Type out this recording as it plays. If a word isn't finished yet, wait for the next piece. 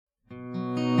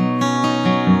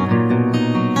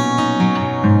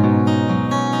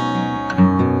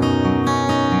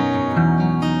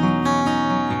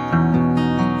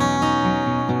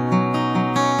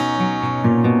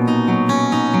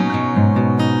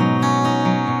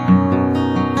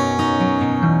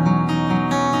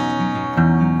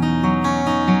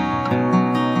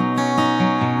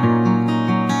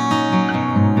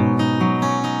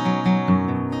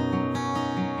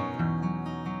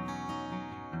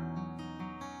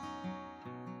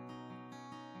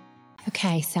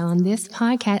Okay, so on this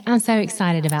podcast, I'm so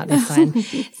excited about this one.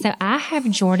 So I have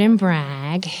Jordan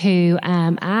Bragg, who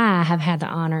I have had the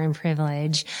honor and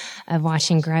privilege of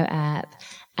watching grow up.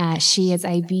 She is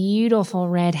a beautiful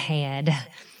redhead,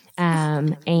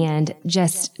 and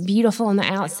just beautiful on the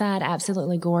outside,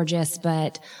 absolutely gorgeous,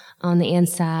 but on the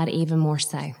inside, even more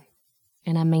so.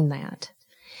 And I mean that.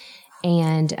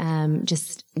 And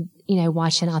just,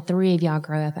 watching all three of y'all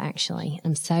grow up, actually.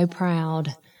 I'm so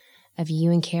proud of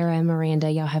you and Kara and Miranda.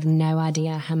 Y'all have no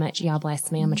idea how much y'all bless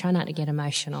me. I'm going to try not to get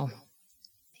emotional.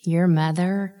 Your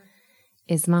mother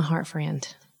is my heart friend.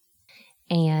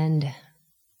 And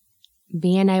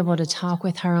being able to talk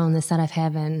with her on this side of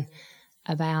heaven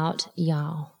about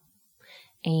y'all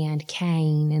and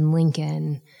Cain and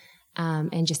Lincoln,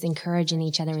 and just encouraging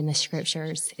each other in the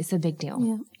scriptures, it's a big deal.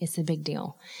 Yeah. It's a big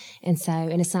deal. And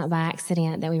it's not by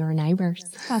accident that we were neighbors.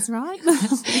 That's right.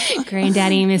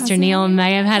 Granddaddy and Mr. Neal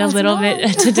may have had a little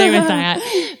bit to do with that.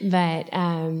 But,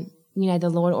 the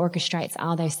Lord orchestrates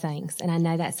all those things. And I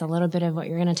know that's a little bit of what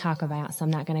you're going to talk about, so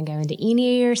I'm not going to go into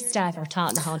any of your stuff or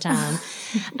talk the whole time.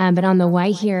 But on the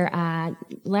way here, I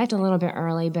left a little bit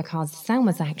early because the sun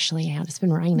was actually out. It's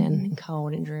been raining and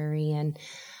cold and dreary. And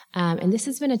this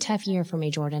has been a tough year for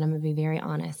me, Jordan. I'm going to be very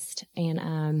honest.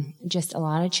 And just a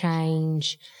lot of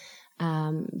change.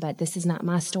 But this is not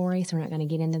my story, so we're not going to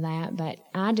get into that. But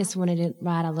I just wanted to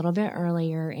ride a little bit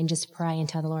earlier and just pray and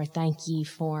tell the Lord, thank you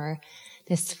for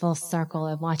this full circle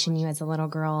of watching you as a little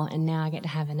girl. And now I get to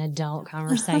have an adult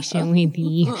conversation with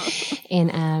you.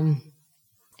 And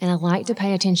I like to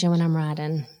pay attention when I'm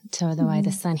riding to the way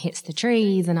the sun hits the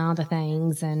trees and all the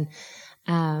things. And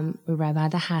we rode by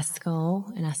the high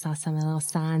school, and I saw some of the little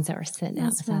signs that were sitting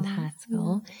out beside the high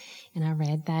school, and I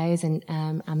read those. And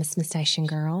I'm a Smith Station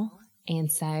girl,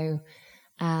 and so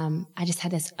I just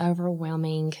had this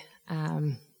overwhelming,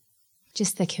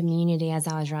 just the community as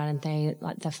I was riding through,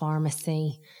 like the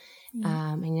pharmacy.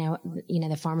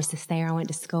 The pharmacist there I went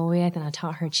to school with, and I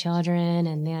taught her children,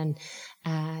 and then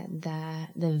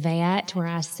the vet where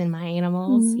I send my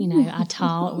animals. I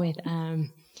taught with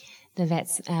the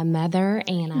vet's mother,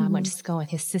 and I went to school with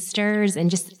his sisters,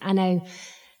 and I know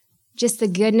the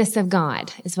goodness of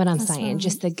God is what I'm saying. Right.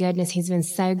 Just the goodness. He's been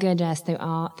so good to us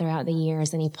throughout the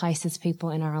years, and he places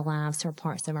people in our lives who are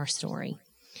parts of our story.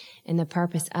 And the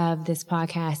purpose of this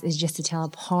podcast is just to tell a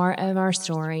part of our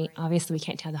story. Obviously, we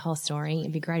can't tell the whole story.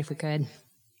 It'd be great if we could,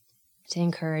 to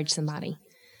encourage somebody.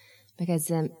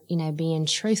 Because, being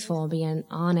truthful, being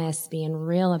honest, being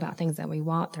real about things that we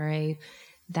walk through,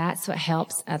 that's what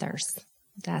helps others.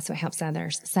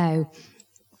 So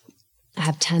I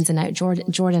have tons of notes.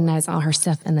 Jordan knows all her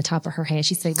stuff in the top of her head.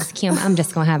 She said, Kim, I'm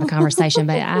just going to have a conversation,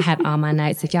 but I have all my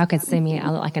notes. If y'all could see me, I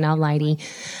look like an old lady.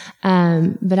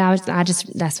 But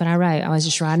that's what I wrote. I was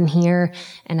just writing here,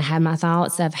 and I had my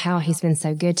thoughts of how he's been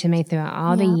so good to me throughout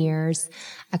all the years.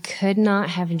 I could not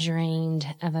have dreamed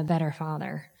of a better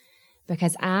father,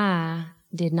 because I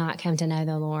did not come to know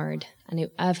the Lord. I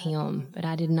knew of him, but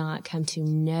I did not come to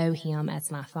know him as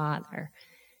my father,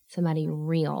 somebody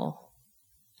real.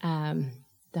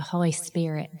 The Holy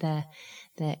Spirit,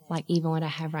 like even what I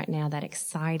have right now, that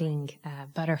exciting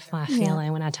butterfly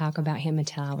feeling when I talk about him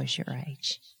until I was your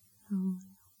age. Oh.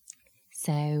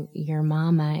 So your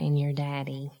mama and your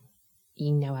daddy,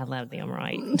 I love them,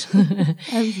 right?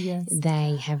 Oh, yes.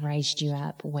 They have raised you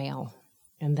up well.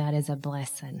 And that is a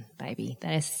blessing, baby.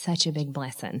 That is such a big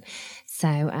blessing. So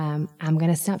I'm going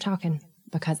to stop talking,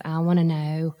 because I want to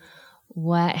know,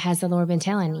 what has the Lord been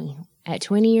telling you? At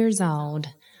 20 years old,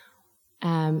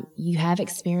 you have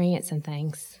experienced some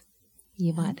things.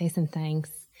 You've went through some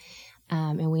things.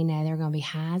 And we know there are going to be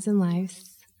highs and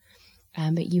lows.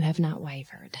 But you have not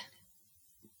wavered.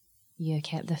 You have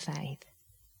kept the faith.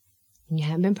 And you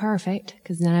haven't been perfect,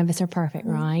 because none of us are perfect,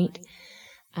 right?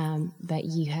 But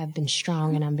you have been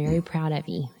strong, and I'm very proud of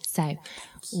you. So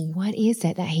what is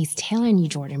it that he's telling you,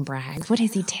 Jordan Bragg? What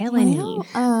is he telling you?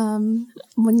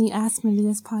 When you asked me to do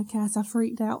this podcast, I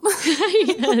freaked out.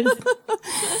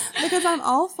 Because I'm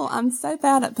awful. I'm so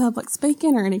bad at public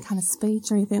speaking or any kind of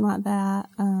speech or anything like that.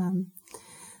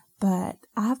 But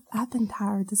I've been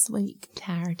tired this week.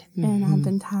 Tired. Mm-hmm. And I've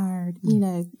been tired.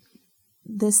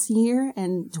 This year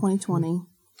and 2020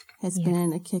 has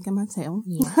been a kick in my tail.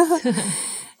 Yeah.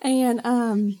 And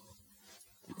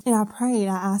I prayed.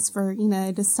 I asked for,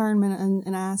 discernment,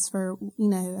 and I asked for,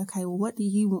 okay, well, what do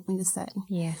you want me to say?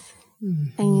 Yes.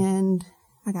 Mm-hmm. And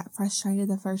I got frustrated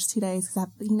the first 2 days because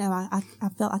I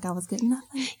felt like I was getting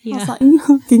nothing. Yeah. I was like,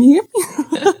 can you hear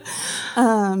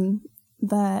me?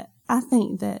 But I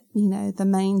think that, the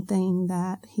main thing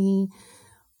that he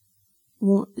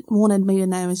wanted me to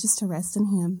know is just to rest in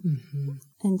him. Mm-hmm.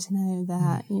 and to know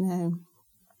that, you know,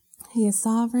 He is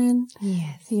sovereign.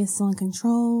 Yes. He is still in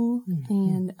control.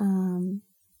 And,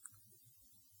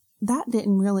 that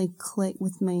didn't really click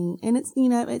with me. And it's, you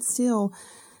know, it's still,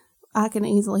 I can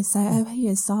easily say, oh, He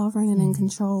is sovereign and in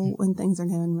control when things are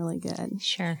going really good.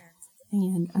 Sure.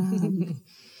 And,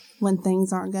 when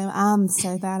things aren't going, I'm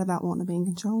so bad about wanting to be in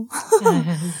control.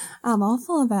 I'm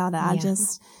awful about it. I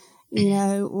just, you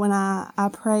know, when I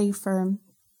pray for,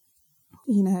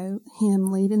 you know,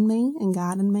 Him leading me and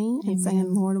guiding me and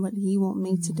saying, Lord, what do you want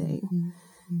me to do?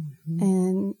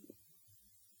 And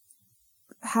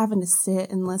having to sit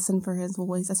and listen for His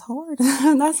voice is hard.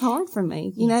 That's hard for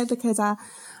me, you know, because I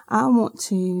want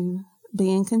to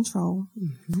be in control.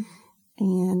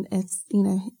 And if, you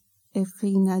know, if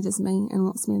He nudges me and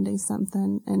wants me to do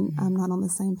something and I'm not on the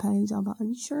same page, I'll be like, are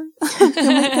you sure?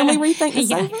 can we rethink this?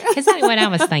 Yeah, exactly what I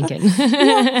was thinking.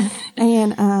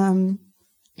 And,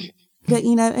 but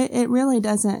you know, it really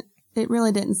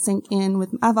didn't sink in with,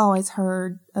 I've always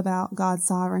heard about God's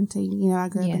sovereignty. You know, I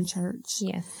grew up in church.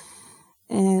 Yes.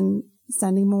 And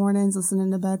Sunday mornings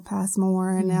listening to Bud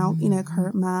Passmore and now, you know,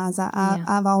 Kurt Mize.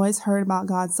 I've always heard about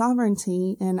God's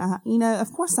sovereignty and you know,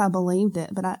 of course I believed it,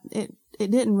 but it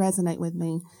didn't resonate with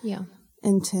me. Yeah.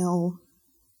 Until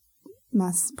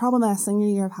probably my senior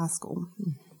year of high school.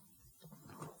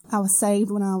 I was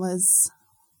saved when I was,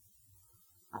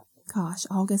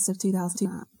 August of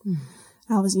 2009.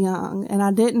 I was young and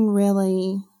I didn't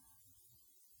really,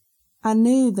 I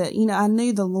knew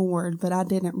the Lord, but I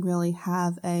didn't really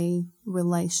have a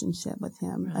relationship with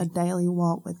Him, a daily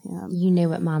walk with Him. You knew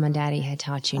what Mom and Daddy had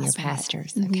taught you and your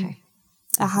pastors. Okay.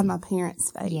 I had my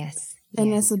parents' faith. Yes.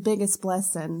 And it's the biggest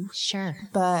blessing. Sure.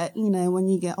 But, you know, when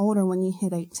you get older, when you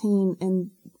hit 18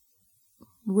 and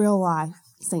real life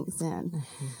sinks in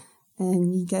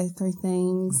and you go through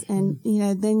things and, you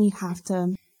know, then you have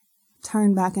to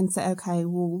turn back and say, okay,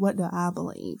 well, what do I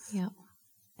believe? Yeah.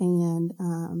 And,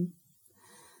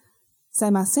 so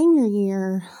my senior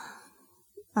year,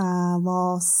 I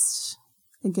lost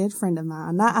a good friend of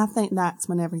mine. I think that's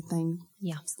when everything,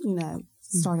 you know,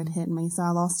 started hitting me. So I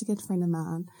lost a good friend of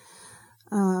mine.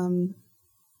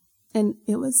 And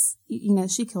it was, you know,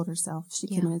 she killed herself. She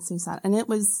committed suicide. And it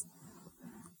was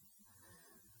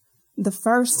probably the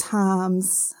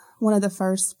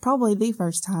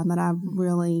first time that I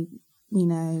really, you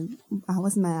know, I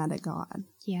was mad at God.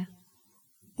 Yeah.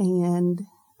 And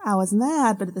I was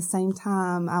mad, but at the same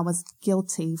time, I was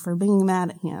guilty for being mad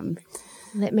at Him.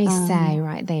 Let me say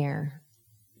right there,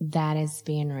 that is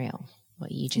being real,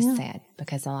 what you just said,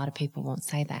 because a lot of people won't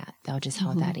say that. They'll just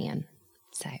hold that in.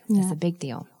 So it's a big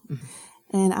deal.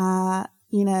 And I,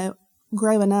 you know,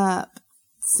 growing up,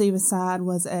 suicide it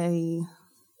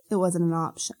wasn't an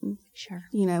option. Sure.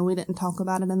 You know, we didn't talk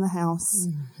about it in the house,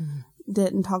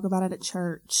 didn't talk about it at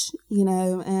church, you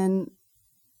know, and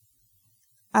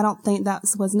I don't think that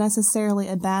was necessarily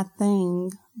a bad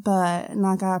thing, but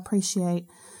like I appreciate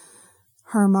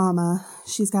her mama.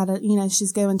 She's got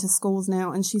she's going to schools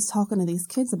now and she's talking to these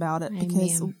kids about it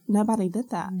because nobody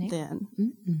did that then.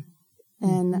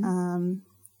 And,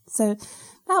 so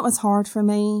that was hard for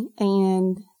me.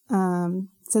 And,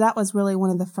 so that was really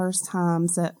one of the first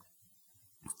times that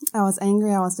I was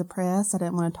angry. I was depressed. I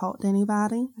didn't want to talk to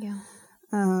anybody. Yeah.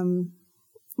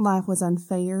 Life was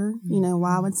unfair. You know,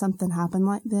 why would something happen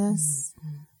like this?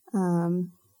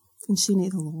 And she knew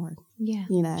the Lord. Yeah.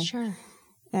 You know. Sure.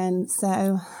 And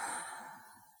so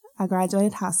I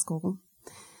graduated high school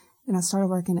and I started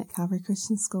working at Calvary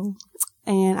Christian School.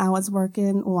 And I was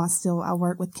working, I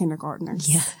work with kindergartners.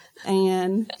 Yeah.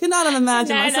 And could not have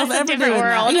imagined myself ever doing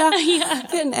that. Yeah.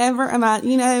 Couldn't ever imagine,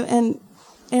 you know,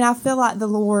 and I feel like the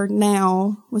Lord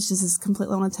now, which is just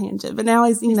completely on a tangent, but now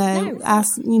He's, you know, I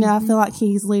feel like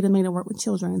He's leading me to work with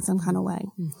children in some kind of way.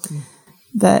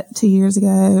 But 2 years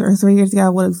ago or 3 years ago, I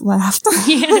would have laughed,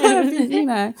 you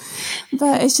know,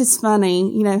 but it's just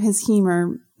funny, you know, His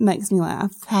humor makes me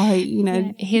laugh. How He, you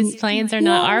know, His plans are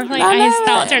not our plans. His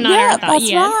thoughts are not our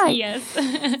thoughts. That's right. Yes.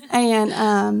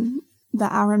 And,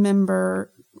 but I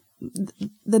remember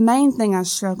the main thing I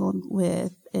struggled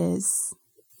with is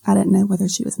I didn't know whether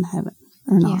she was in heaven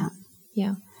or not.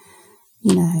 Yeah.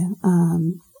 You know,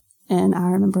 and I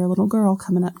remember a little girl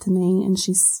coming up to me and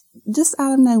she's just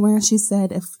out of nowhere. She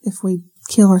said, if we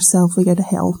kill ourselves, we go to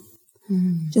hell.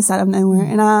 Just out of nowhere.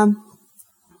 And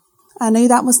I knew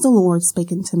that was the Lord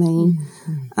speaking to me,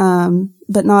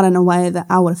 but not in a way that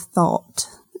I would have thought.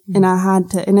 And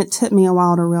and it took me a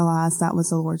while to realize that was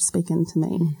the Lord speaking to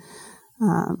me.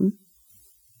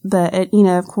 But it, you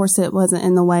know, of course it wasn't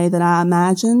in the way that I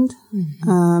imagined.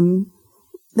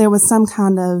 There was some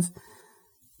kind of,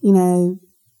 you know,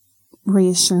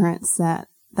 reassurance that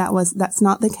that's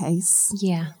not the case.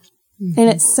 Yeah. Mm-hmm. And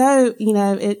it's so,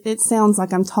 it sounds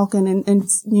like I'm talking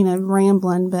and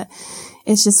rambling, but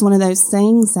it's just one of those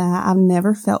things that I've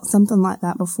never felt something like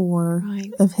that before,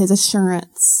 right, of his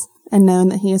assurance and knowing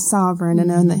that he is sovereign and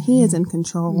knowing that he is in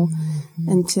control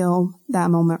until that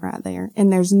moment right there.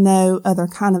 And there's no other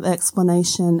kind of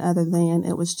explanation other than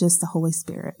it was just the Holy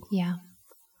Spirit. Yeah.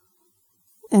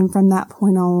 And from that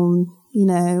point on,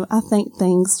 I think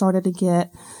things started to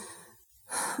get,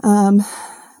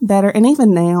 better. And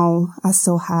even now I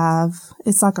still have,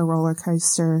 it's like a roller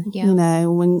coaster, when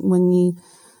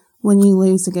you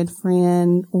lose a good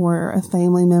friend or a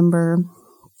family member,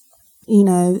 you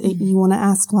want to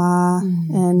ask why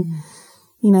and,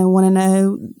 want to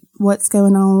know what's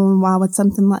going on. Why would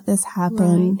something like this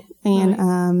happen? Right.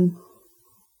 And,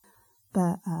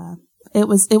 but, it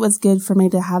was good for me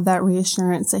to have that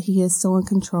reassurance that he is still in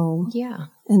control. Yeah.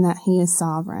 And that he is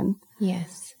sovereign.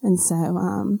 Yes. And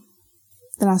so,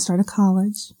 then I started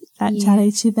college at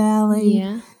Chattahoochee Valley.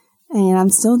 Yeah. And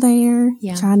I'm still there,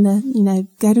 trying to,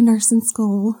 go to nursing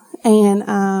school.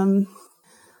 And,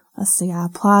 let's see, I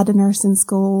applied to nursing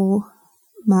school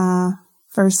my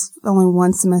first, only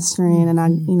one semester in, and I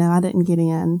didn't get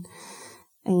in.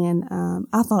 And,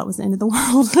 I thought it was the end of the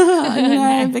world,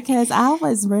 because I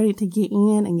was ready to get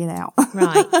in and get out.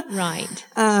 Right.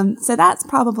 So that's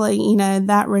probably,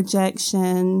 that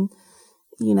rejection,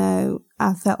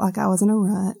 I felt like I was in a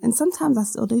rut. And sometimes I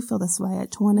still do feel this way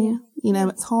at 20. Yeah.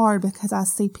 It's hard because I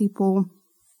see people,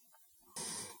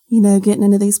 getting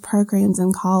into these programs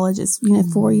in colleges,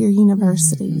 4-year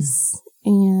universities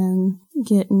and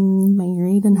getting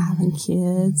married and having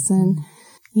kids and,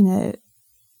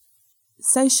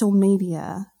 social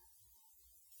media.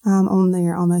 I'm on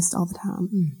there almost all the time.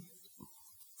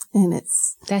 And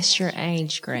that's your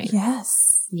age group.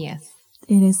 Yes. Yes.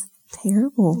 It is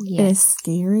terrible. Yes. It is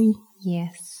scary.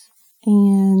 Yes.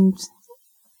 And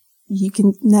you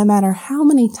can, no matter how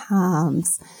many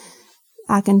times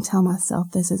I can tell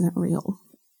myself this isn't real.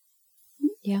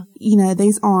 Yeah.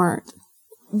 These aren't,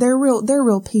 they're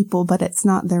real people, but it's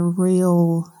not their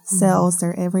real selves,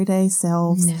 their everyday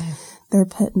selves. No. They're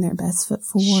putting their best foot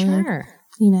forward. Sure.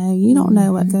 You don't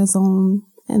know what goes on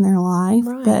in their life,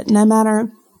 right, but no matter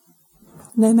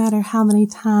how many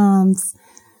times,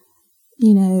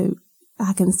 I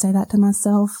can say that to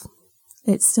myself,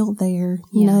 it's still there,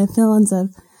 feelings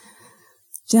of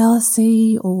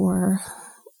jealousy or,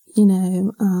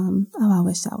 I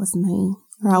wish that was me.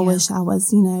 Or I wish I was,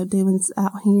 doing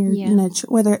out here,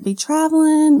 whether it be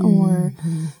traveling or,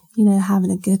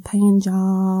 having a good paying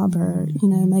job or,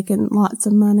 making lots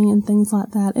of money and things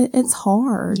like that. It's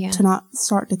hard to not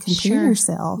start to compare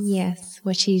yourself. Yes,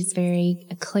 which he's very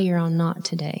clear on not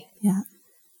to do. Yeah.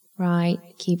 Right.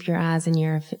 Keep your eyes and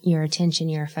your attention,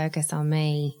 your focus on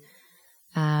me.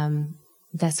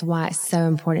 That's why it's so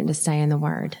important to stay in the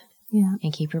Word. Yeah.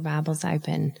 And keep your Bibles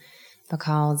open,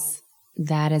 because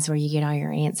that is where you get all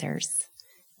your answers.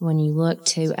 When you look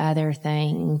to other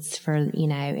things for,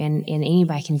 and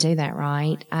anybody can do that,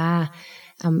 right?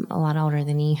 I'm a lot older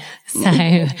than you.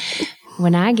 So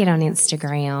when I get on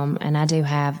Instagram, and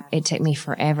it took me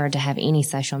forever to have any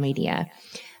social media.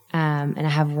 And I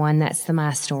have one that's the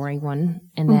My Story one.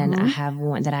 And then I have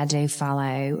one that I do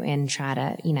follow and try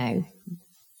to,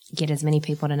 get as many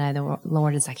people to know the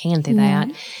Lord as I can through that.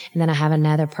 And then I have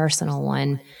another personal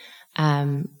one,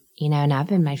 and I've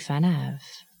been made fun of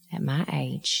at my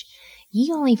age.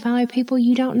 You only follow people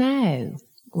you don't know.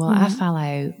 Well, I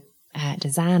follow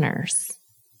designers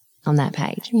on that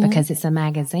page because it's a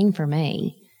magazine for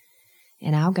me.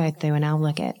 And I'll go through and I'll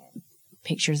look at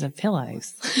pictures of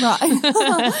pillows. Right.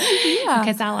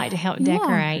 Because I like to help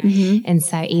decorate. Mm-hmm. And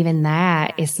so even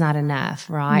that is not enough,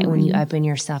 right? Mm-hmm. When you open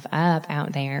yourself up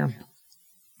out there,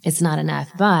 it's not enough.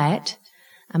 But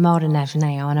I'm old enough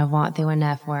now and I've walked through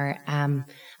enough where I'm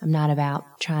not about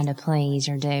trying to please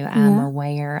or do. I'm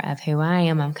aware of who I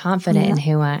am. I'm confident in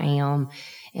who I am.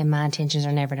 And my intentions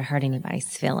are never to hurt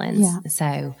anybody's feelings. Yeah.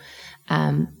 So,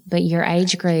 but your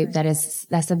age group,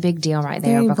 that's a big deal right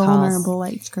there. Very vulnerable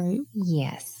age group.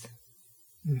 Yes.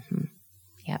 Mm-hmm.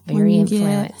 Yeah. Very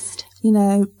influenced.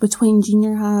 Between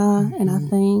junior high and I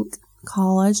think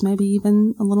college, maybe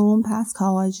even a little past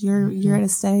college, you're at a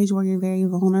stage where you're very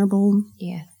vulnerable.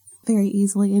 Yeah. Very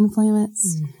easily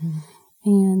influenced. Mm-hmm.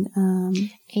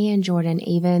 And Jordan,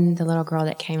 even the little girl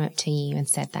that came up to you and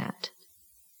said that,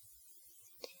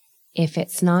 if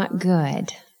it's not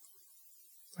good,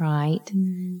 right?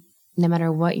 Mm-hmm. No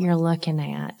matter what you're looking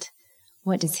at,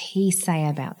 what does he say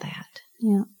about that?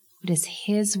 Yeah. What does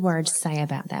his word say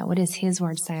about that? What does his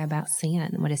word say about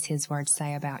sin? What does his word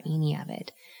say about any of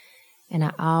it? And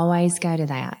I always go to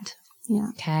that. Yeah.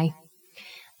 Okay.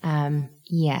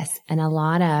 Yes. And a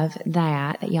lot of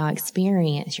that y'all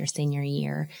experience your senior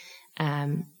year,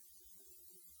 and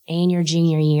your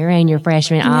junior year and your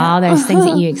freshman, all those things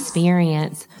that you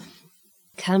experience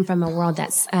come from a world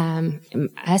that's,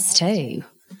 us too.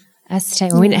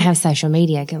 When we didn't have social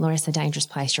media, good Lord, it's a dangerous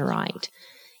place. You're right.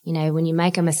 You know, when you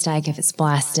make a mistake, if it's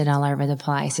blasted all over the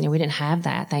place, we didn't have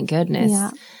that, thank goodness.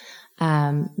 Yeah.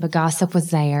 But gossip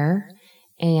was there.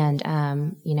 And,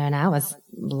 and I was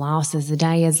lost as the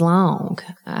day is long.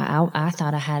 I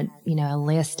thought I had, a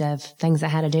list of things I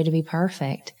had to do to be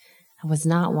perfect. I was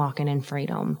not walking in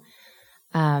freedom.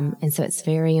 And so it's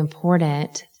very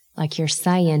important, like you're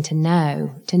saying, to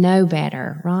know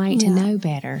better, right? To know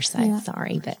better. So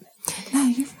sorry, but.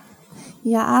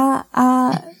 Yeah,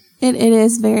 it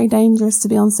is very dangerous to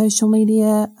be on social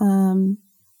media. And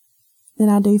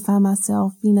I do find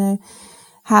myself,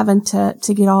 having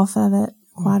to get off of it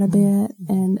quite a bit.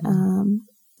 And,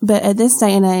 but at this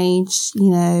day and age,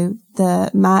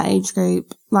 my age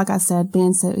group, like I said,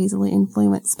 being so easily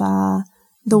influenced by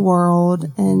the world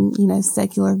and,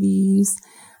 secular views,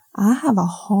 I have a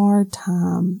hard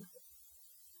time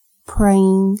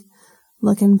praying,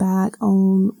 looking back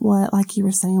on what, like you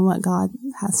were saying, what God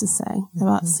has to say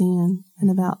about sin and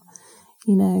about,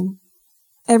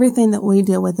 everything that we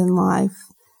deal with in life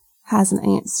has an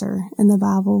answer in the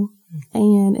Bible.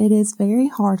 And it is very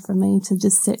hard for me to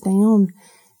just sit down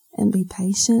and be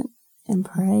patient and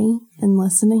pray and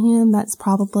listen to Him. That's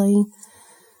probably,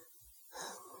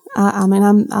 I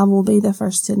will be the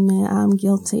first to admit I'm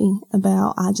guilty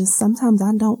about, sometimes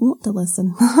I don't want to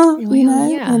listen,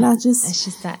 and it's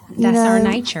just that's our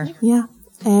nature. Yeah.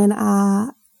 And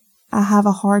I have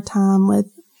a hard time with,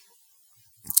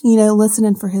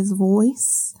 listening for His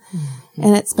voice. Mm-hmm.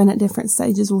 And it's been at different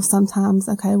stages. Well, sometimes,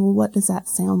 okay, well, what does that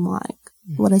sound like?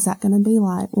 Mm-hmm. What is that going to be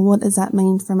like? Well, what does that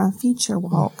mean for my future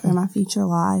walk or my future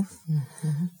life?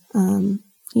 Mm-hmm.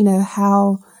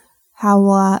 How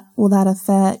will that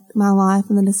affect my life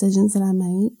and the decisions that I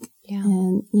make? Yeah.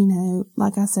 And,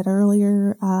 like I said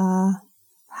earlier, I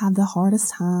have the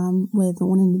hardest time with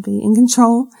wanting to be in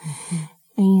control. Mm-hmm.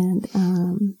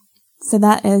 And, so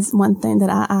that is one thing that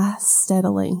I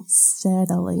steadily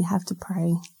have to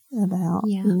pray about,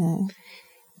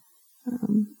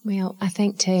 Well, I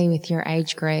think too, with your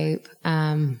age group,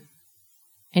 and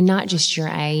not just your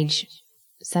age,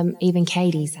 even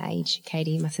Katie's age,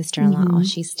 Katie, my sister-in-law,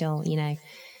 she's still,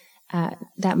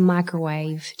 that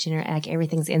microwave, like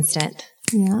everything's instant.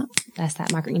 Yeah. That's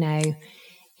that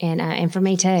and for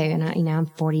me too, and I'm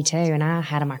 42 and I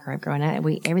had a microwave growing up.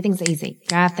 Everything's easy.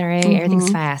 Drive through, everything's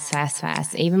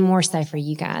fast. Even more so for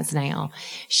you guys now.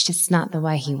 It's just not the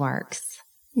way He works.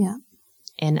 Yeah.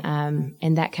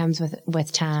 And that comes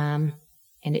with time,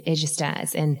 and it just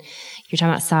does. And you're talking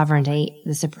about sovereignty,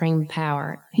 the supreme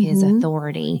power, His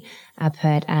authority. I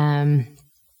put,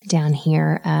 down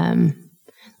here,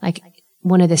 like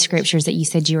one of the scriptures that you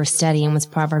said you were studying was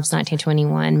Proverbs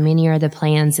 19:21. Many are the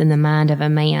plans in the mind of a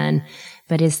man,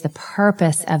 but it's the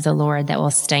purpose of the Lord that will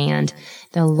stand.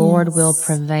 The Lord will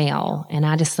prevail. And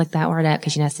I just looked that word up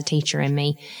because that's the teacher in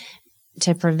me.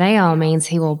 To prevail means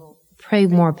He will prove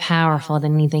more powerful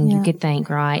than anything you could think,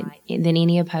 right? Than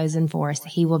any opposing force.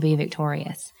 He will be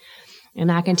victorious.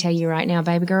 And I can tell you right now,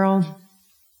 baby girl,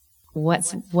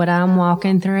 what I'm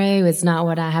walking through is not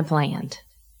what I had planned.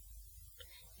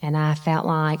 And I felt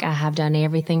like I have done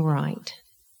everything right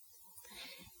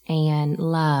and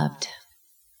loved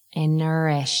and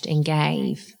nourished and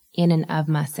gave in and of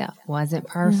myself. Wasn't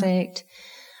perfect,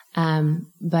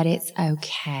 but it's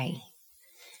okay.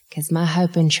 Because my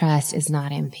hope and trust is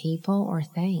not in people or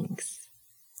things.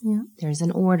 Yeah. There's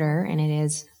an order, and it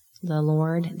is the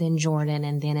Lord, then Jordan,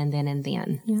 and then, and then, and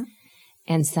then. Yeah.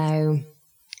 And so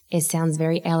it sounds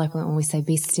very eloquent when we say,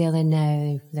 be still and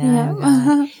know that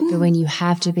God. But when you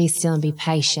have to be still and be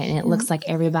patient, and it looks like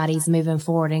everybody's moving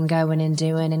forward and going and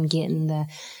doing and getting the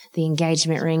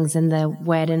engagement rings and the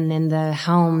wedding and the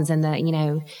homes and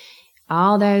the,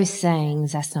 all those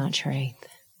things, that's not truth.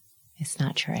 It's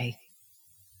not true.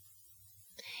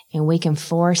 And we can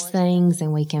force things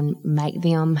and we can make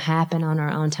them happen on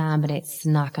our own time, but it's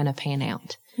not going to pan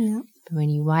out. Yeah. But when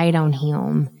you wait on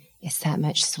Him, it's that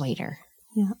much sweeter.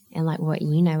 Yeah. And like what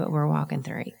we're walking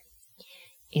through,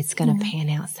 it's going to pan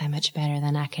out so much better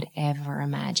than I could ever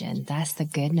imagine. That's the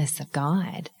goodness of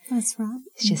God. That's right.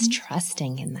 It's just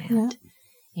trusting in that. Yeah.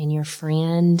 And your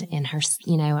friend and her,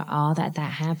 all that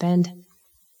happened.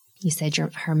 You said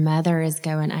her mother is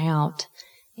going out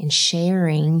and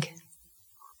sharing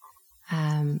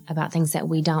about things that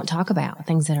we don't talk about,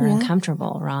 things that are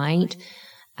uncomfortable, right?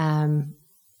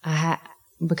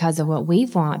 because of what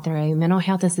we've gone through, mental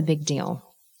health is a big deal.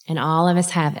 And all of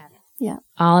us have it. Yeah.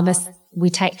 All of us, we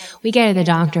go to the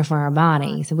doctor for our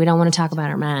body. So we don't want to talk about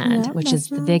our mind, which is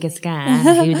the biggest guy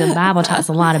who the Bible talks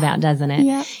a lot about, doesn't it?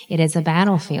 Yeah. It is a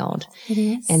battlefield. It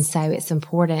is. And so it's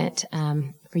important,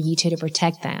 for you two to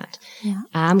protect that. Yeah.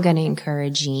 I'm going to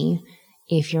encourage you,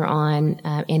 if you're on,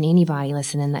 and anybody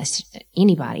listening, that's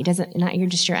anybody, not you're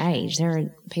just your age. There are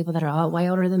people that are way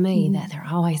older than me that they're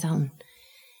always on.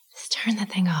 Just turn the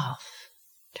thing off.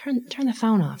 Turn the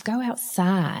phone off. Go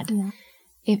outside. Yeah.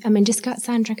 Just go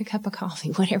outside and drink a cup of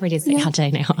coffee, whatever it is that I'll do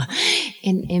now,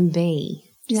 and be,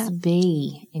 just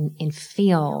be and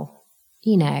feel,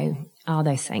 all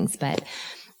those things. But,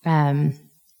 and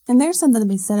there's something to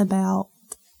be said about,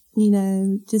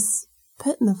 just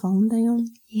putting the phone down.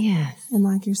 Yes. And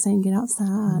like you're saying, get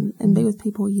outside and be with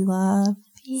people you love.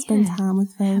 Spend time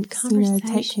with folks,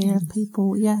 take care of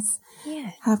people. Yes.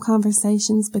 Have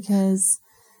conversations, because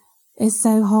it's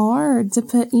so hard to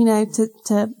put,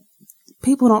 to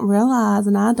people don't realize,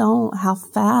 and I don't, how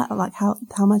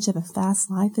much of a fast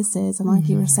life this is. And like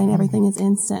you were saying, everything is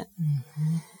instant.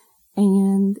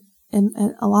 And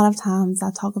a lot of times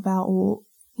I talk about, well,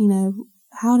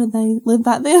 how did they live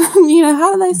back then?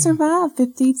 How did they survive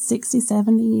 50, 60,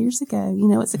 70 years ago?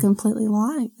 It's a completely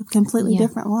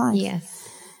different life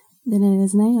than it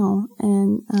is now.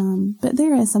 And, but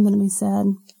there is something to be said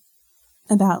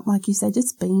about, like you said,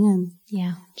 just being.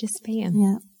 Yeah. Just being.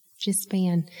 Yeah. Just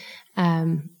being.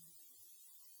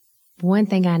 One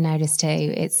thing I noticed too,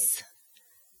 it's,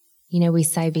 we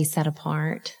say be set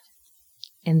apart,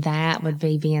 and that would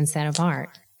be being set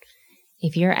apart.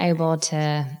 If you're able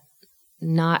to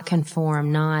not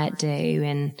conform, not do,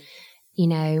 and,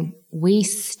 we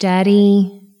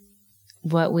study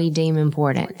what we deem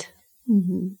important.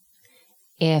 Mm-hmm.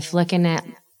 If looking at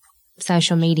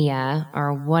social media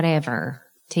or whatever,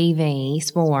 TV,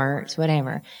 sports,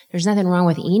 whatever, there's nothing wrong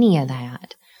with any of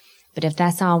that. But if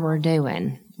that's all we're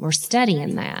doing, we're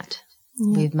studying that.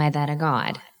 We've made that a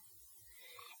God.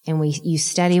 And you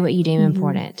study what you deem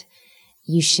important.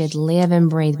 You should live and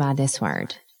breathe by this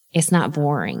word. It's not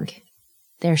boring.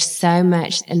 There's so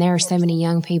much, and there are so many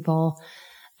young people,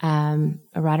 right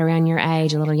around your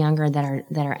age, a little younger,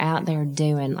 that are out there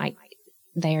doing,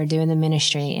 they are doing the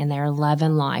ministry and they're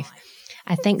loving life.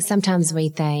 I think sometimes we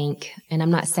think, and I'm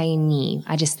not saying you,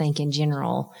 I just think in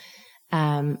general,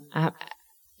 not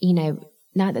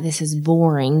that this is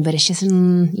boring, but it's just,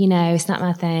 it's not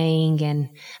my thing. And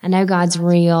I know God's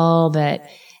real, but,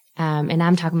 and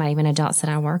I'm talking about even adults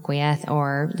that I work with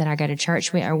or that I go to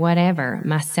church with or whatever,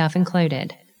 myself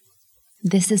included.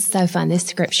 This is so fun, this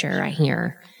scripture right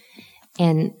here.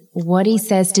 And what he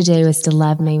says to do is to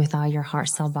love me with all your heart,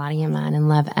 soul, body, and mind, and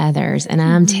love others. And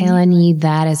I'm telling you,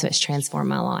 that is what's transformed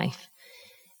my life.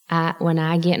 When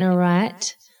I get in a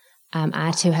rut,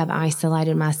 I too have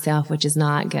isolated myself, which is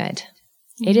not good.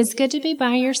 It is good to be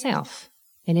by yourself,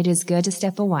 and it is good to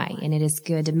step away, and it is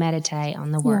good to meditate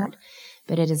on the word.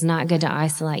 But it is not good to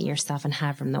isolate yourself and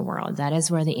hide from the world. That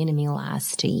is where the enemy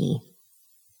lies to you.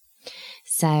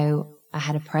 So I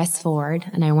had to press forward.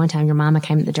 I know one time your mama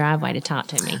came to the driveway to talk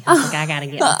to me. I was like, I got to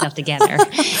get myself together.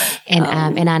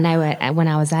 And I know when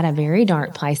I was at a very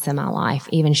dark place in my life,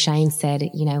 even Shane said,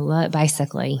 look,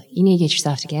 basically, you need to get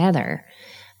yourself together.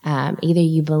 Either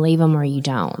you believe him or you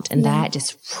don't. And that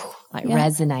just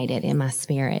resonated in my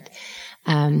spirit.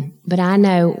 But I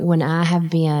know when I have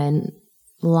been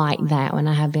like that, when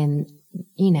I have been,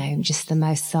 just the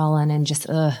most sullen and just,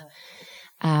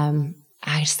 I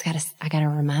gotta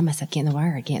remind myself, get in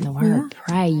the word,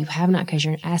 pray. You have not because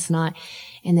you're asked not.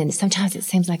 And then sometimes it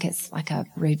seems like it's like a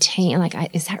routine.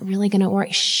 Is that really going to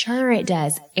work? Sure it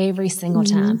does, every single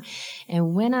time.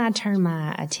 And when I turn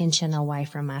my attention away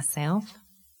from myself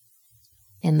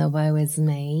and the woe is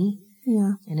me.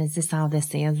 Yeah. And is this all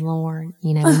this is, Lord?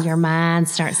 When your mind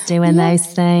starts doing those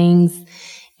things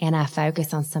and I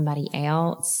focus on somebody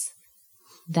else,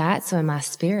 that's when my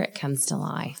spirit comes to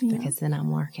life, because then I'm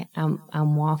walking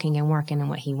and working in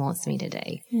what he wants me to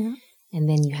do. Yeah. And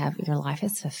then your life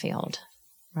is fulfilled,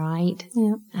 right?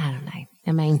 Yeah. I don't know.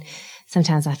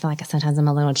 Sometimes I feel like I'm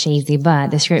a little cheesy,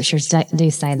 but the scriptures do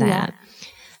say that.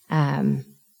 Yeah.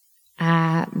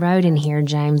 I wrote in here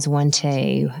James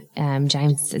 1:2.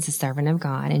 James is a servant of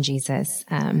God and Jesus.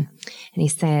 And he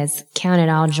says, "Count it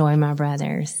all joy, my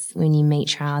brothers, when you meet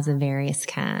trials of various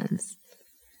kinds."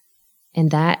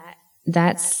 And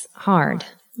that's hard.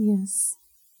 Yes,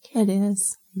 it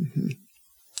is. Mm-hmm.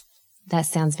 That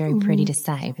sounds very pretty to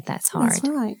say, but that's hard. That's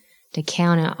right. To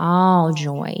count it all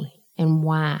joy. And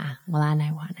why? Well, I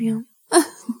know why now. Yeah.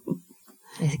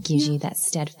 It gives you that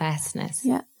steadfastness.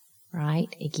 Yeah.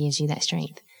 Right? It gives you that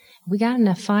strength. We got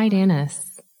enough fight in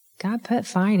us. God put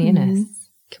fight in us.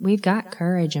 We've got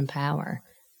courage and power.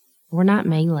 We're not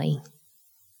melee.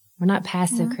 We're not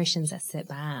passive Christians that sit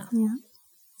by. Yeah.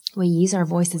 We use our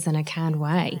voices in a kind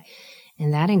way,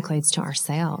 and that includes to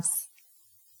ourselves.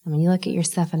 I mean, you look at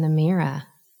yourself in the mirror,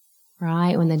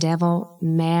 right? When the devil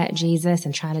met Jesus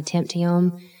and tried to tempt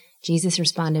him, Jesus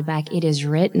responded back, "It is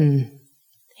written."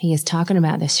 He is talking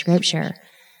about the scripture.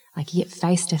 Like, you get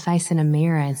face to face in a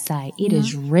mirror and say, "It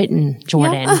is written,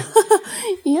 Jordan."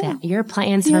 That your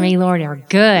plans for me, Lord, are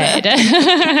good.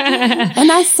 And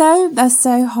that's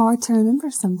so hard to remember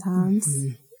sometimes.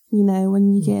 You know,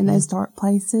 when you get in those dark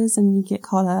places and you get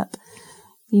caught up,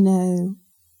 you know,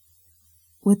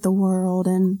 with the world,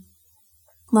 and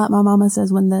like my mama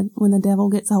says, when the devil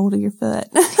gets a hold of your foot,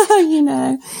 you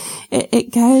know,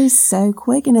 it goes so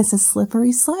quick, and it's a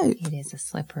slippery slope. It is a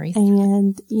slippery slope.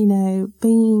 And, you know,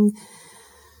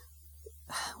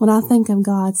 when I think of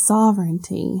God's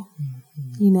sovereignty,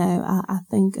 you know, I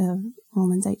think of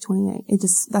Romans 8:28.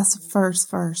 That's the first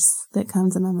verse that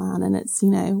comes in my mind. And it's, you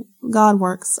know, God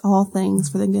works all things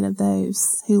for the good of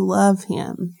those who love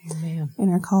him. Amen. And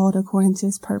are called according to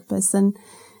his purpose. And,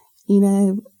 you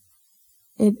know,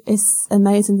 it's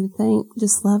amazing to think,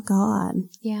 just love God.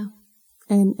 Yeah.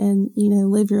 And, you know,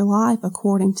 live your life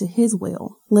according to his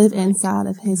will. Live inside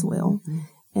of his will.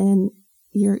 And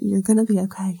you're going to be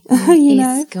okay. You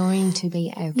know? It's going to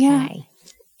be okay. Yeah.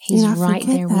 He's right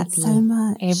there with you. So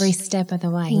much. Every step of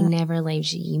the way. He never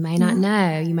leaves you. You may not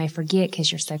know. You may forget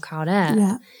because you're so caught up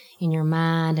in your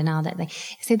mind and all that thing.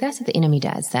 See, that's what the enemy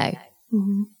does, though.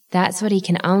 That's what he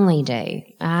can only do.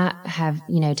 I have,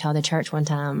 you know, told the church one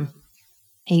time,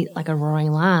 he's like a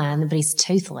roaring lion, but he's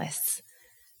toothless.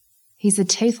 He's a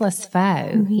toothless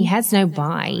foe. He has no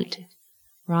bite.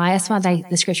 Right? That's why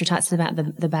the scripture talks about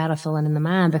the battlefield and in the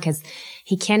mind, because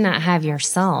he cannot have your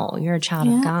soul. You're a child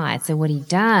of God. So what he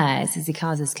does is he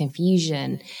causes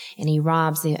confusion, and he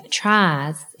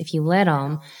tries, if you let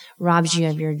him, robs you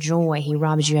of your joy. He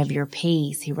robs you of your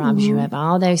peace. He robs you of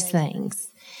all those things.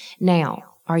 Now,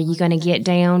 are you going to get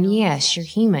down? Yes, you're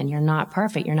human. You're not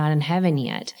perfect. You're not in heaven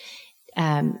yet.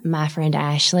 My friend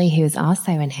Ashley, who is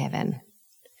also in heaven,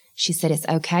 she said it's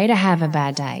okay to have a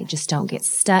bad day. Just don't get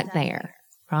stuck there.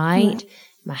 Right?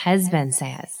 My husband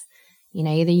says, you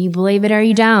know, either you believe it or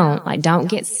you don't. Like, don't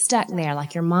get stuck there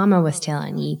like your mama was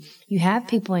telling you. You have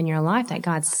people in your life that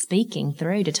God's speaking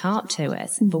through to talk to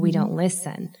us, but we don't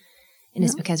listen. And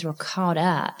it's because we're caught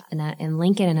up. And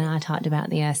Lincoln and I talked about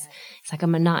this. It's like a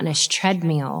monotonous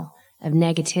treadmill of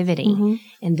negativity.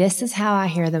 And this is how I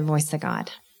hear the voice of God.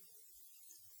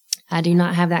 I do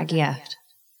not have that gift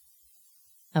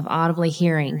of audibly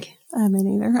hearing. I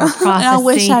mean, either. Or prophecy, I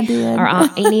wish I did. Or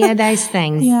any of those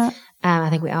things. Yeah. I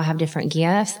think we all have different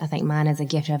gifts. I think mine is a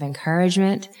gift of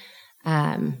encouragement.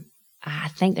 I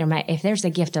think if there's a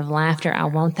gift of laughter, I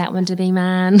want that one to be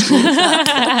mine.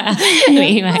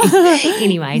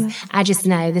 Anyways, I just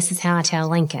know this is how I tell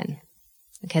Lincoln,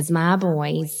 because my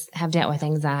boys have dealt with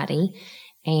anxiety,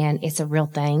 and it's a real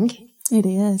thing. It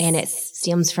is. And it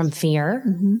stems from fear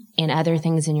and other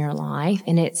things in your life.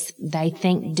 And they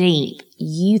think deep.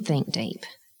 You think deep.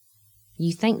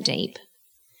 You think deep.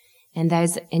 And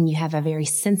you have a very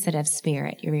sensitive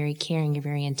spirit. You're very caring. You're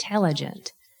very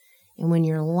intelligent. And when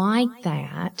you're like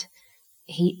that,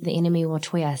 the enemy will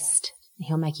twist.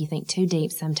 He'll make you think too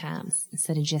deep sometimes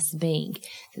instead of just being.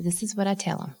 So this is what I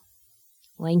tell him.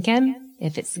 Lincoln,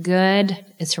 if it's good,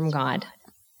 it's from God.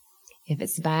 If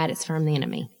it's bad, it's from the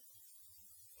enemy.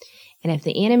 And if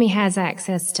the enemy has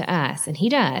access to us, and he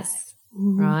does,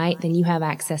 right, then you have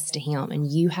access to him.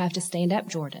 And you have to stand up,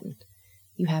 Jordan.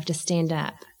 You have to stand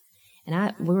up.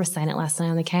 And we were saying it last night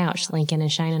on the couch, Lincoln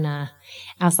and Shane and I.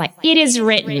 I was like, it is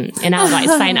written. And I was like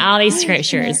saying all these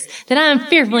scriptures that I am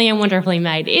fearfully and wonderfully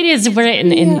made. It is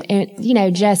written. And you know,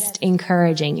 just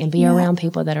encouraging and be around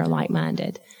people that are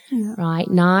like-minded, right?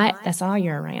 That's all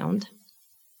you're around.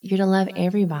 You're to love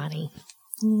everybody.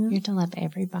 You're to love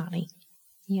everybody.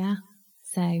 Yeah.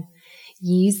 So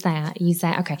use that.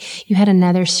 Okay. You had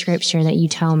another scripture that you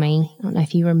told me. I don't know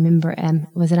if you remember.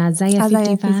 Was it Isaiah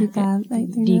 55?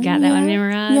 Do you got that one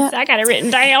memorized? Yeah. I got it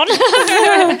written down.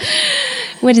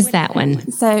 What is that one?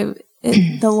 So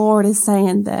the Lord is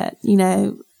saying that, you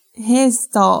know, his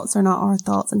thoughts are not our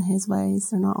thoughts, and his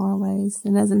ways are not our ways.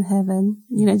 And as in heaven,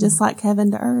 you know, just like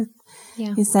heaven to earth.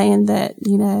 Yeah. He's saying that,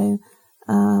 you know,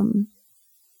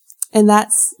 and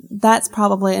that's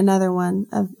probably another one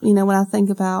of, you know, when I think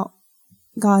about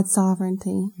God's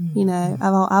sovereignty, you know,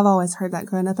 I've always heard that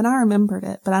growing up, and I remembered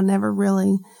it, but I never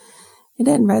really, it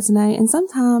didn't resonate. And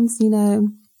sometimes, you know,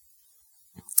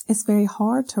 it's very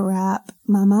hard to wrap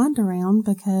my mind around,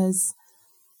 because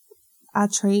I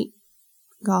treat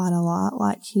God a lot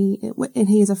like he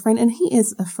is a friend, and he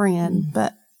is a friend,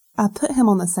 but I put him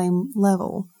on the same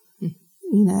level, you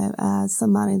know, as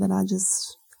somebody that I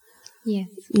just, you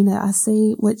know, I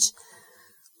see, which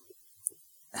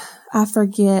I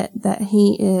forget that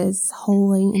he is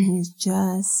holy and he is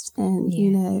just, and,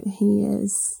 you know, he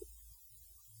is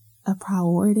a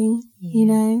priority, you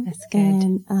know. That's good.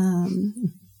 And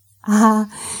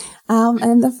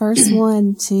I'm the first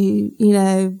one to, you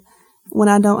know, when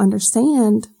I don't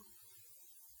understand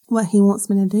what he wants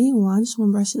me to do, well, I just want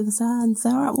to brush it to the side and say,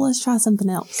 all right, well, let's try something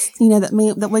else, you know,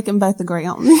 that we can both agree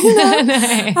on. You know?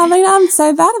 I mean, I'm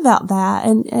so bad about that.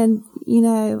 And, you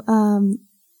know,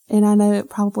 and I know it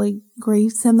probably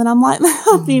grieves him that I'm like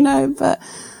that, you know, but,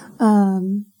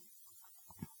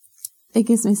 it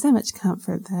gives me so much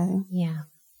comfort though. Yeah.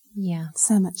 Yeah.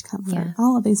 So much comfort. Yeah.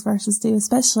 All of these verses do,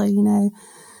 especially, you know,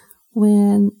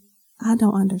 when I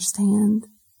don't understand,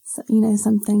 you know,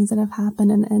 some things that have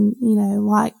happened and, you know,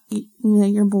 like, you know,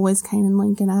 your boys, Kane and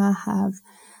Lincoln, I have,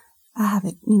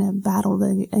 you know, battled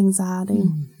the anxiety,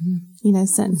 you know,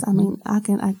 since, I mean, I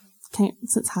can't,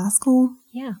 since high school.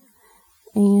 Yeah.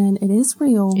 And it is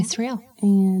real. It's real.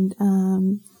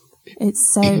 And,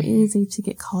 it's so easy to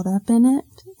get caught up in it.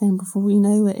 And before you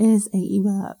know it is ate you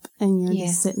up and you're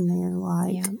just sitting there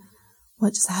like,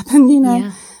 what just happened, you know?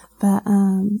 Yeah. But,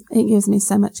 it gives me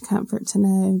so much comfort to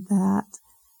know that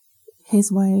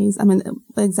his ways, I mean,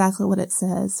 exactly what it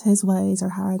says, his ways are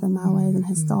higher than my ways and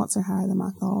his thoughts are higher than my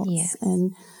thoughts. Yes.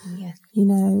 And, you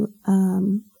know,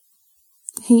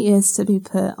 he is to be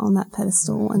put on that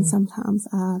pedestal. And sometimes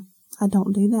I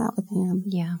don't do that with him.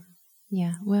 Yeah.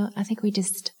 Yeah. Well, I think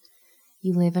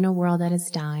you live in a world that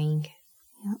is dying.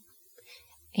 Yep.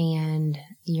 And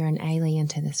you're an alien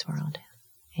to this world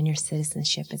and your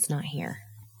citizenship is not here.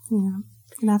 Yeah.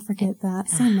 And I forget that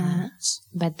so much.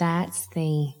 But that's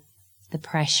the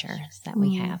pressure that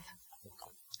we have.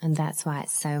 And that's why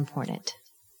it's so important.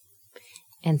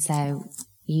 And so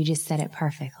you just said it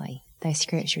perfectly. Those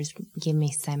scriptures give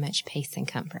me so much peace and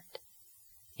comfort.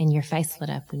 And your face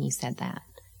lit up when you said that.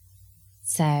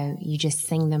 So you just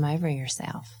sing them over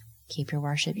yourself. Keep your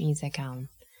worship music on.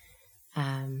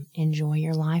 Enjoy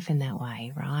your life in that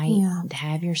way, right? Yeah.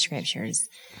 Have your scriptures.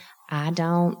 I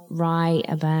don't write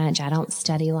a bunch. I don't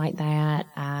study like that.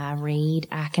 I read.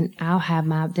 I'll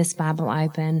have this Bible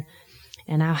open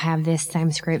and I'll have this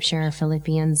same scripture,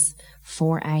 Philippians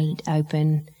 4:8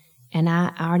 open. And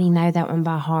I already know that one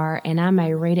by heart and I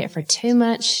may read it for 2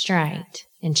 months straight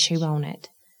and chew on it.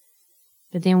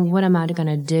 But then what am I going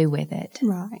to do with it?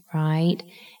 Right. Right.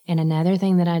 And another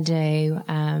thing that I do,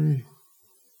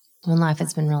 when life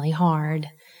has been really hard,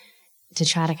 to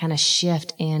try to kind of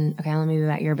shift in, okay, let me be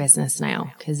about your business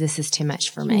now, because this is too much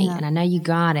for me. Yeah. And I know you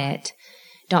got it.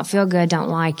 Don't feel good, don't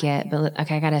like it, but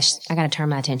okay, I gotta turn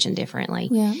my attention differently.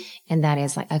 Yeah. And that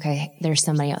is like, okay, there's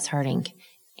somebody else hurting.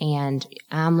 And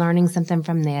I'm learning something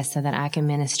from this so that I can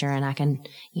minister and I can,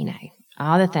 you know,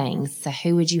 all the things. So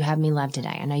who would you have me love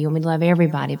today? I know you want me to love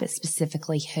everybody, but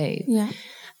specifically who? Yeah.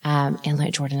 And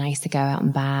look, Jordan, I used to go out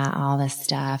and buy all this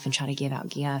stuff and try to give out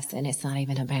gifts, and it's not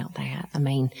even about that. I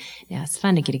mean, yeah, it's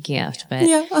fun to get a gift, but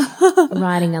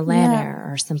writing a letter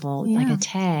or simple, like a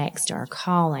text or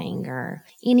calling or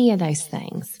any of those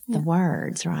things, the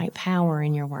words, right? Power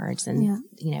in your words and,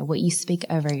 you know, what you speak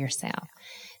over yourself.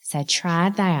 So try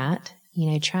that,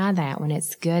 try that. When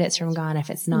it's good, it's from God.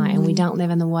 If it's not, and we don't live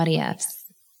in the what ifs.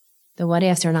 The what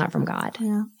ifs are not from God.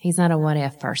 Yeah. He's not a what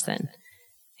if person.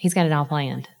 He's got it all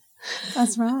planned.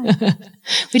 That's right.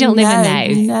 We don't live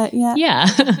in those. Yeah.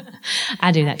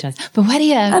 I do that to us. But what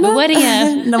if? But what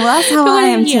if? No, that's how I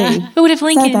am too. But what if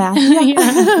Lincoln? So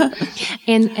bad.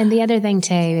 And the other thing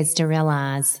too is to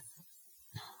realize,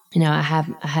 I have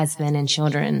a husband and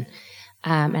children,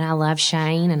 and I love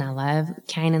Shane and I love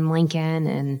Kane and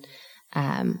Lincoln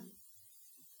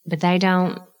but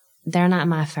they're not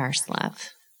my first love.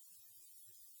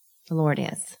 The Lord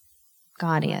is.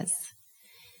 God is.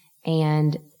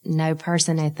 And no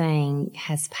person or thing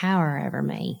has power over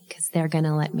me because they're going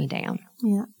to let me down.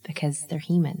 Yeah. Because they're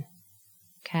human.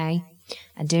 Okay?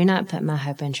 I do not put my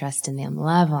hope and trust in them.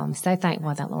 Love them. So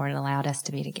thankful that Lord allowed us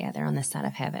to be together on this side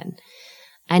of heaven.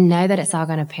 I know that it's all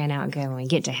going to pan out good when we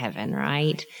get to heaven,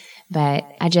 right? But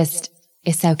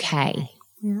it's okay.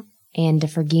 Yeah. And to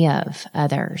forgive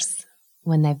others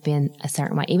when they've been a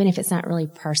certain way, even if it's not really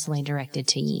personally directed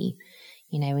to you.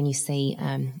 When you see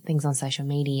things on social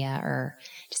media or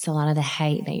just a lot of the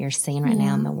hate that you're seeing right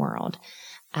now in the world.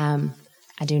 I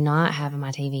do not have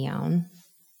my TV on.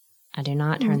 I do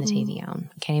not turn the TV on.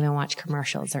 I can't even watch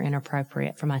commercials. They're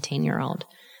inappropriate for my 10-year-old.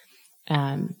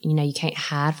 You can't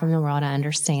hide from the world. I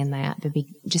understand that, but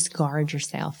just guard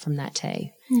yourself from that too.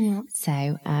 Yeah.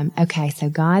 So, so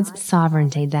God's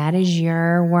sovereignty, that is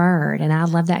your word. And I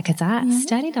love that because I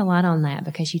studied a lot on that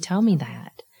because you told me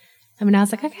that. I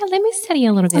was like, okay, let me study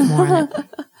a little bit more on it.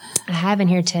 I have in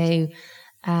here too,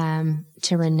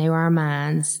 to renew our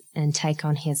minds and take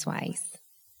on His ways.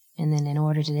 And then in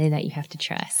order to do that, you have to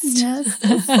trust. Yes.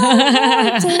 It's so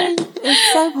hard.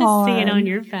 It's so hard. See it on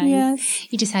your face. Yes.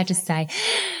 You just have to say,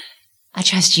 I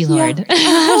trust you, Lord. Yeah.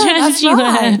 I trust you,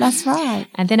 Lord. That's right.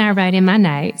 And then I wrote in my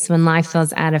notes, when life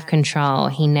feels out of control,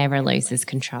 He never loses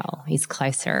control. He's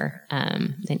closer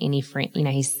than any friend.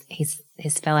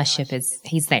 His fellowship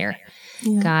He's there.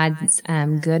 Yeah. God's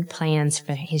good plans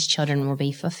for His children will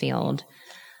be fulfilled.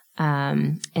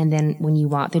 And then when you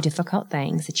walk through difficult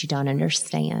things that you don't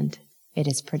understand, it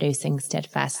is producing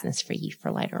steadfastness for you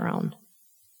for later on.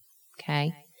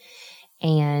 Okay?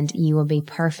 And you will be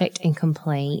perfect and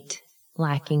complete,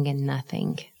 lacking in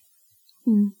nothing.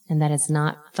 And that is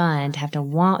not fun to have to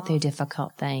walk through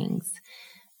difficult things.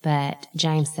 But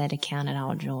James said to count it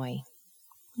all joy.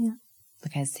 Yeah.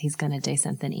 Because He's going to do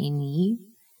something in you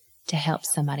to help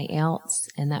somebody else,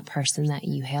 and that person that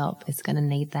you help is going to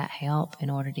need that help in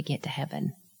order to get to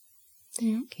heaven.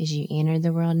 Because you entered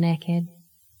the world naked,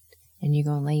 and you're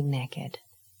going to leave naked,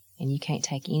 and you can't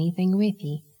take anything with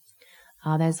you.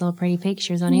 All those little pretty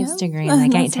pictures on Instagram, they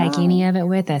can't take any of it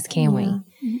with us, can we?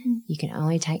 Mm-hmm. You can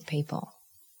only take people.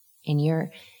 And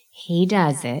He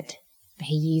does it, but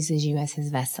He uses you as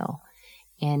His vessel.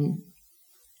 And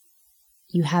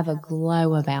you have a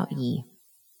glow about you.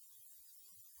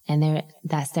 And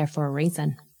that's there for a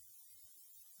reason.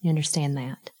 You understand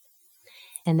that?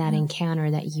 And that encounter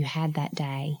that you had that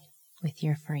day with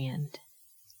your friend,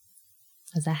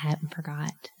 because I haven't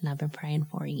forgot, and I've been praying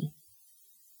for you.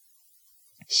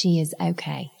 She is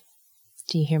okay.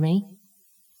 Do you hear me?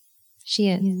 She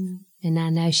is. And I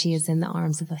know she is in the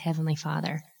arms of the Heavenly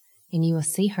Father, and you will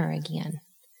see her again.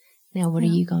 Now, what are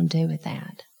you going to do with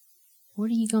that? What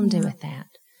are you going to do with that?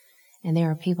 And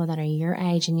there are people that are your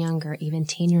age and younger, even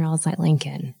 10-year-olds like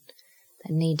Lincoln,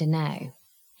 that need to know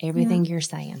everything you're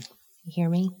saying. You hear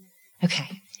me?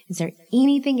 Okay. Is there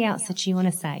anything else that you want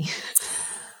to say?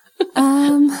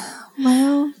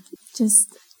 Well,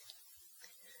 just,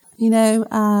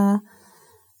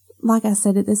 like I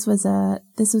said, this was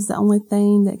the only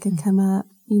thing that could come up.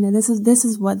 This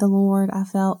is what the Lord, I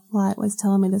felt like, was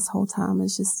telling me this whole time,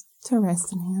 is just to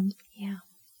rest in Him. Yeah.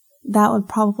 That would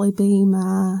probably be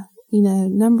my,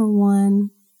 number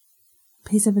one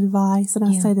piece of advice. And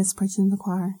I say this preaching to the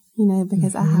choir,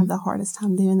 because I have the hardest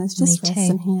time doing this. Just rest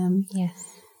in Him. Yes.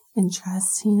 And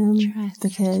trust Him.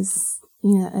 Because,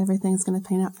 everything's going to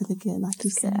pan out for the good, like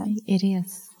you said. It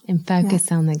is. And focus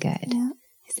on the good. Yeah.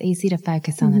 It's easy to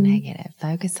focus on the negative.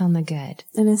 Focus on the good.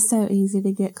 And it's so easy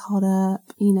to get caught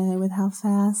up, with how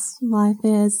fast life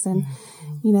is. And,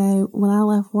 when I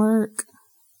left work,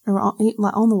 or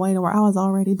on the way to work, I was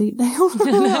already beat down. I was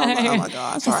like, oh my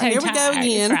gosh. All right, here we go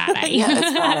again. It's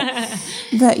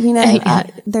Friday.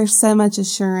 But, there's so much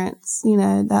assurance,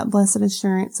 that blessed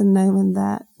assurance, and knowing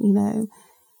that,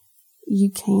 you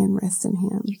can rest in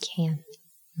Him. You can.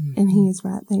 Mm-hmm. And He is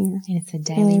right there. And it's a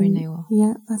daily renewal.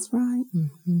 Yeah, that's right.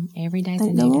 Mm-hmm. Every day's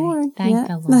Thank a new the Lord. day. Thank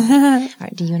the Lord. All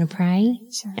right, do you want to pray?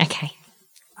 Sure. Okay.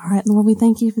 All right, Lord, we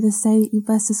thank You for this day that You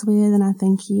blessed us with, and I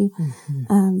thank You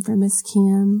for Miss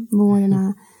Kim, Lord, and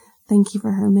I thank You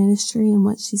for her ministry and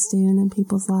what she's doing in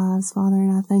people's lives, Father,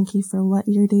 and I thank You for what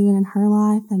You're doing in her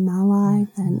life and my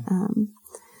life, and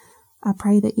I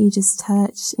pray that You just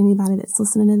touch anybody that's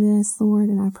listening to this, Lord,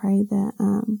 and I pray that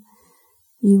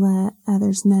You let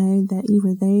others know that You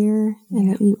were there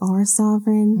and that You are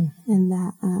sovereign and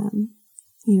that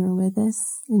You are with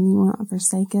us and You will not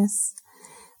forsake us.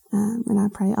 And I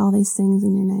pray all these things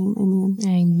in Your name. Amen.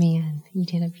 Amen. You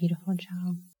did a beautiful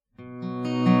job.